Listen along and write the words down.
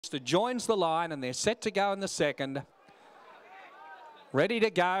Joins the line and they're set to go in the second. Ready to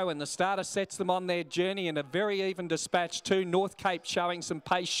go, and the starter sets them on their journey in a very even dispatch too. North Cape showing some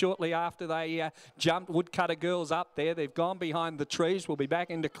pace shortly after they jumped Woodcutter Girls up there. They've gone behind the trees. We'll be back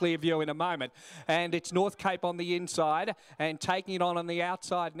into clear view in a moment. And it's North Cape on the inside, and taking it on the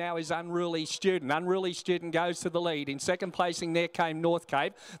outside now is Unruly Student. Unruly Student goes to the lead. In second placing there came North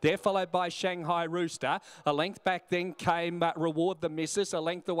Cape. They're followed by Shanghai Rooster. A length back then came Reward the Missus. A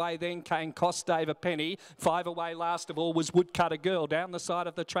length away then came Cost Dave a Penny. 5 away last of all was Woodcutter Girl. Down the side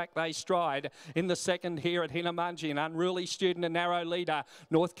of the track they stride in the second here at Hinnomunjie. An Unruly Student, a narrow leader.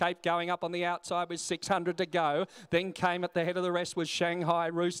 North Cape going up on the outside with 600 to go. Then came at the head of the rest was Shanghai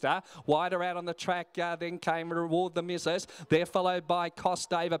Rooster. Wider out on the track then came Reward the Missus. They're followed by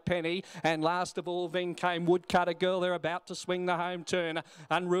Cost Dave a Penny, and last of all then came Woodcutter Girl. They're about to swing the home turn.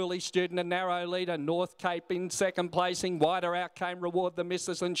 Unruly Student, a narrow leader. North Cape in second placing. Wider out came Reward the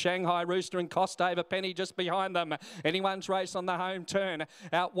Missus and Shanghai Rooster, and Cost Dave a Penny just behind them. Anyone's race on the home turn.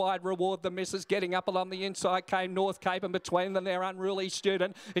 Out wide, Reward the Missus. Getting up along the inside came North Cape, and between them their Unruly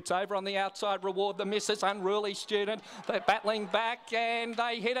Student. It's over on the outside, Reward the Missus, Unruly Student. They're battling back and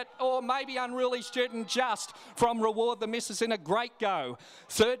they hit it, or maybe Unruly Student just from Reward the Missus in a great go.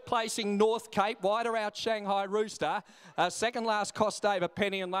 Third placing North Cape, wider out Shanghai Rooster. Second last Cost Dave a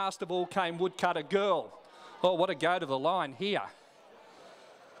Penny, and last of all came Woodcutter Girl. Oh, what a go to the line here.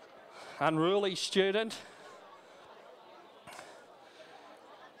 Unruly Student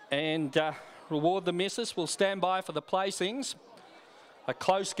and Reward the Missus will stand by for the placings. A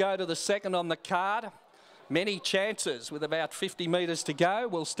close go to the second on the card. Many chances with about 50 metres to go.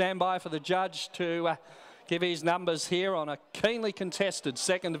 We'll stand by for the judge to give his numbers here on a keenly contested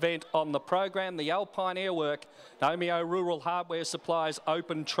second event on the program, the Alpine Airwork Omeo Rural Hardware Supplies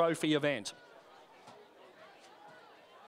Open Trophy event.